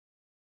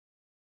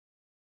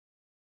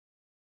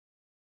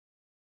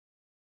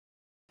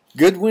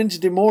Good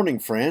Wednesday morning,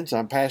 friends.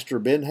 I'm Pastor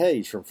Ben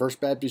Hayes from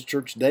First Baptist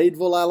Church,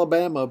 Dadeville,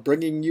 Alabama,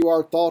 bringing you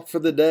our thought for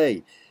the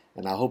day.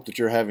 And I hope that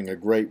you're having a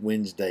great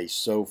Wednesday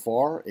so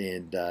far.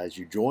 And as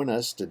you join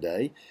us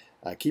today,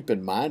 keep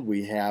in mind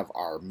we have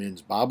our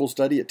men's Bible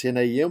study at 10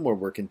 a.m. where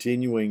we're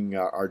continuing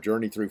our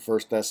journey through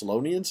First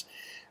Thessalonians.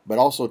 But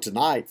also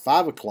tonight,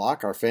 5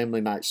 o'clock, our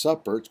family night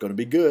supper. It's going to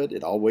be good.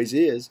 It always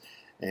is.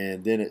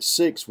 And then at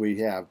 6, we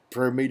have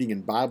prayer meeting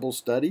and Bible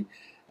study.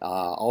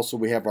 Also,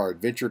 we have our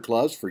adventure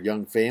clubs for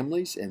young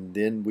families, and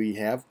then we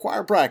have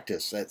choir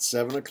practice at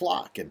 7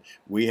 o'clock, and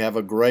we have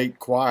a great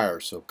choir,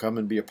 so come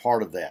and be a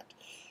part of that.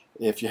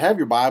 If you have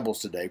your Bibles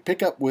today,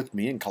 pick up with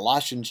me in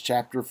Colossians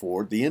chapter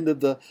 4, the end of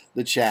the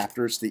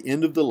chapter. It's the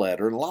end of the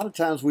letter, and a lot of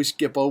times we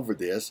skip over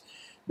this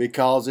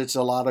because it's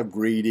a lot of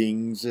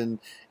greetings and,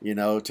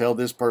 tell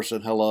this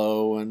person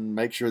hello and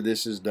make sure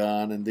this is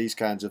done and these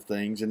kinds of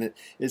things, and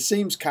it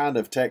seems kind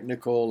of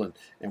technical, and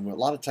a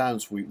lot of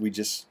times we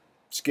just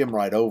skim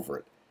right over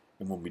it.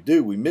 And when we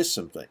do, we miss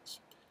some things.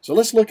 So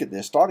let's look at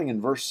this. Starting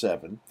in verse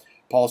 7,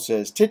 Paul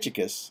says,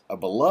 Tychicus, a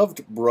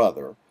beloved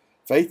brother,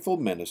 faithful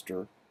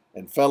minister,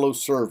 and fellow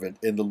servant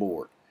in the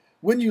Lord.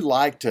 Wouldn't you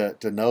like to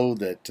know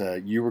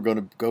that you were going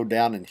to go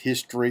down in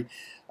history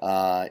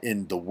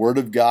in the Word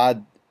of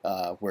God,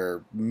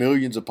 where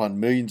millions upon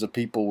millions of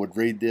people would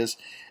read this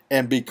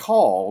and be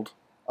called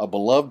a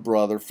beloved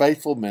brother,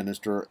 faithful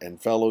minister,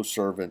 and fellow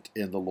servant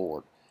in the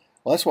Lord?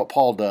 Well, that's what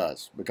Paul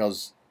does,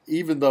 because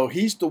even though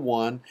he's the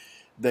one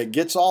that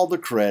gets all the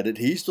credit,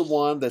 he's the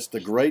one that's the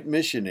great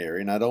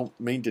missionary, and I don't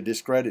mean to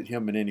discredit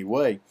him in any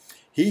way,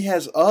 he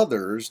has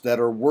others that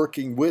are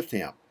working with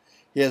him.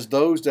 He has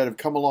those that have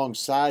come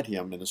alongside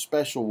him in a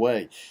special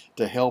way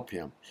to help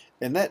him.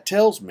 And that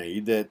tells me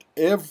that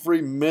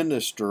every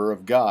minister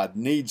of God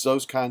needs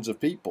those kinds of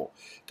people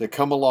to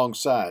come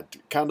alongside,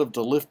 kind of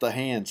to lift the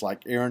hands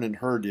like Aaron and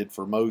Hur did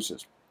for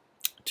Moses,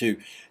 to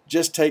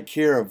just take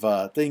care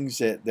of things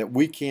that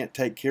we can't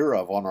take care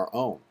of on our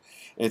own.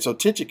 And so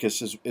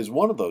Tychicus is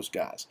one of those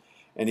guys.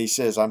 And he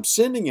says, I'm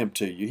sending him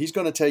to you. He's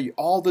going to tell you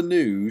all the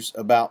news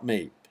about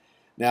me.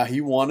 Now, he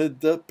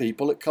wanted the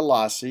people at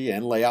Colossae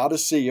and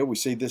Laodicea, we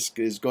see this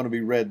is going to be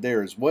read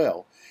there as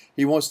well.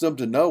 He wants them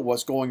to know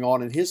what's going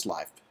on in his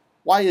life.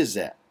 Why is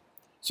that?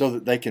 So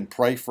that they can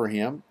pray for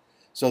him,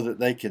 so that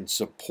they can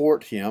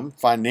support him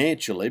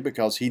financially,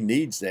 because he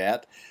needs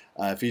that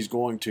if he's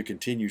going to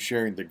continue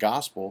sharing the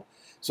gospel,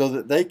 so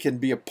that they can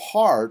be a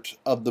part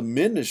of the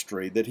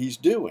ministry that he's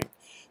doing.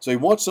 So he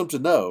wants them to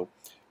know,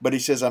 but he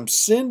says, I'm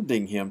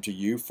sending him to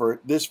you for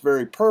this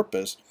very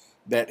purpose,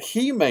 that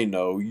he may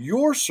know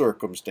your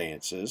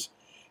circumstances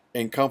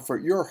and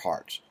comfort your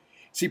hearts.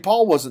 See,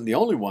 Paul wasn't the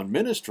only one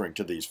ministering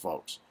to these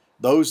folks.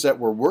 Those that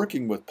were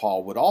working with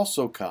Paul would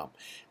also come,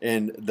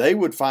 and they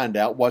would find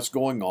out what's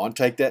going on,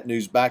 take that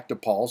news back to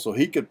Paul so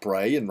he could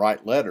pray and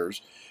write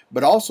letters,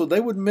 but also they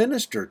would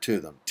minister to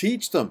them,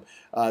 teach them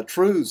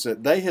truths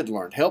that they had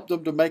learned, help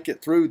them to make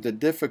it through the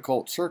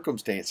difficult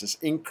circumstances,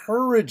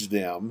 encourage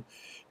them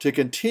to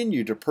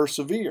continue to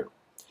persevere.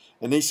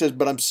 And he says,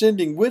 but I'm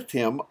sending with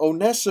him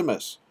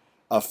Onesimus,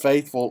 a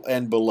faithful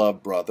and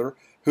beloved brother,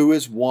 who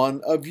is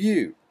one of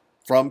you,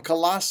 from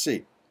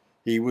Colossae.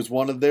 He was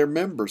one of their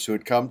members who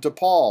had come to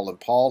Paul, and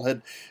Paul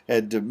had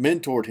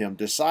mentored him,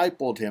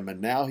 discipled him,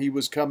 and now he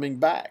was coming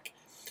back.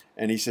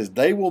 And he says,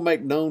 they will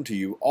make known to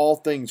you all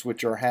things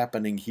which are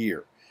happening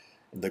here.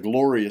 And the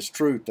glorious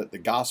truth that the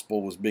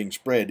gospel was being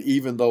spread,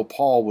 even though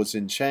Paul was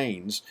in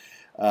chains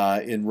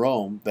in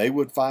Rome, they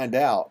would find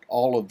out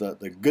all of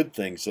the good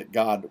things that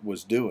God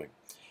was doing.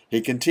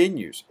 He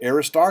continues,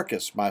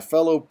 Aristarchus, my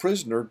fellow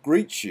prisoner,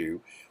 greets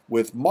you,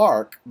 with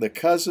Mark, the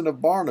cousin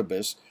of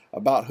Barnabas,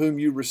 about whom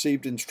you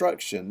received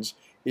instructions.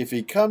 If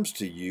he comes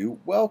to you,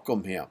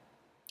 welcome him.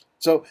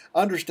 So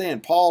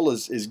understand, Paul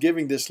is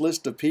giving this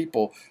list of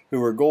people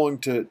who are going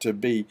to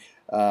be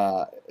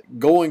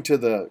going to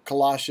the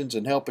Colossians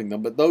and helping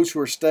them, but those who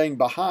are staying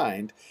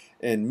behind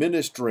and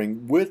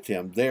ministering with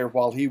him there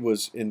while he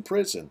was in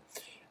prison.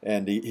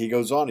 And he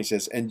goes on, he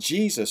says, and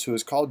Jesus, who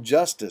is called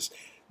Justus,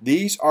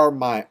 these are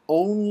my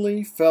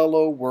only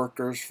fellow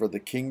workers for the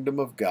kingdom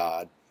of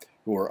God,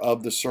 who are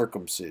of the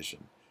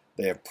circumcision.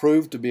 They have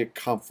proved to be a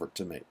comfort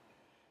to me.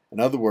 In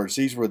other words,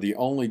 these were the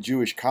only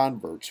Jewish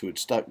converts who had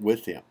stuck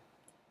with him,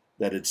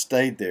 that had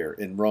stayed there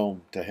in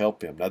Rome to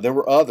help him. Now, there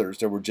were others.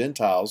 There were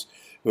Gentiles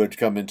who had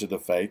come into the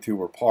faith, who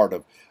were part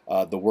of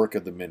the work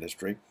of the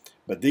ministry.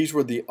 But these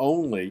were the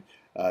only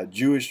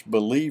Jewish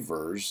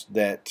believers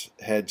that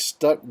had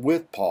stuck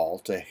with Paul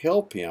to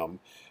help him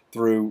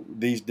through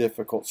these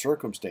difficult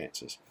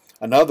circumstances.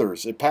 Another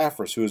is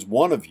Epaphras, who is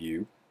one of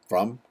you,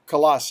 from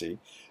Colossae,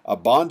 a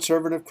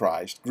bondservant of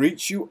Christ,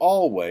 greets you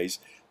always,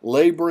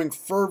 laboring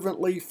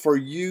fervently for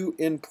you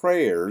in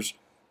prayers,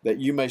 that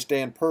you may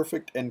stand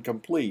perfect and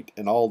complete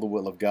in all the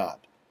will of God.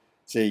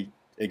 See,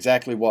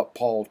 exactly what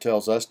Paul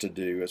tells us to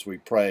do as we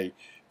pray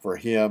for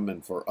him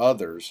and for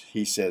others,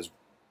 he says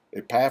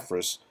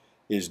Epaphras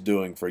is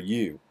doing for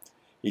you.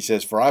 He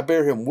says, for I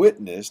bear him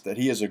witness that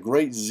he has a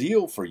great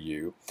zeal for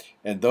you,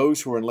 and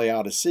those who are in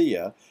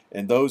Laodicea,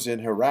 and those in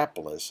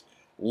Hierapolis.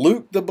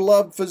 Luke, the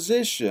beloved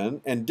physician,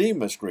 and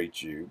Demas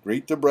greet you.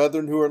 Greet the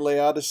brethren who are in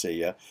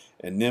Laodicea,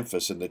 and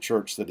Nymphas in the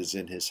church that is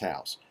in his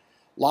house.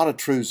 A lot of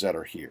truths that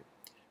are here.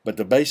 But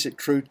the basic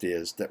truth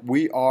is that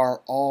we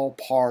are all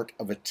part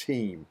of a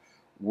team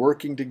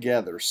working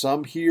together.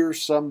 Some here,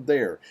 some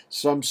there.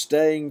 Some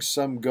staying,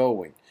 some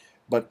going.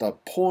 But the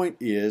point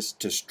is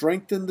to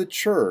strengthen the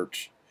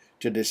church,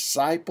 to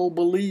disciple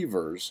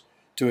believers,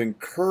 to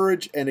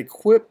encourage and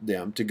equip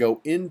them to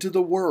go into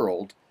the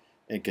world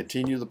and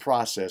continue the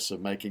process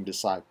of making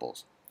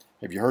disciples.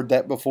 Have you heard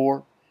that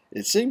before?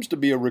 It seems to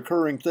be a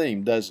recurring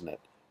theme, doesn't it?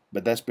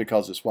 But that's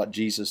because it's what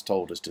Jesus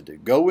told us to do.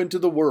 Go into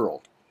the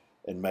world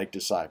and make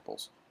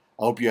disciples.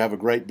 I hope you have a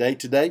great day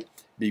today.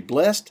 Be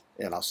blessed,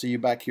 and I'll see you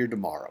back here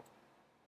tomorrow.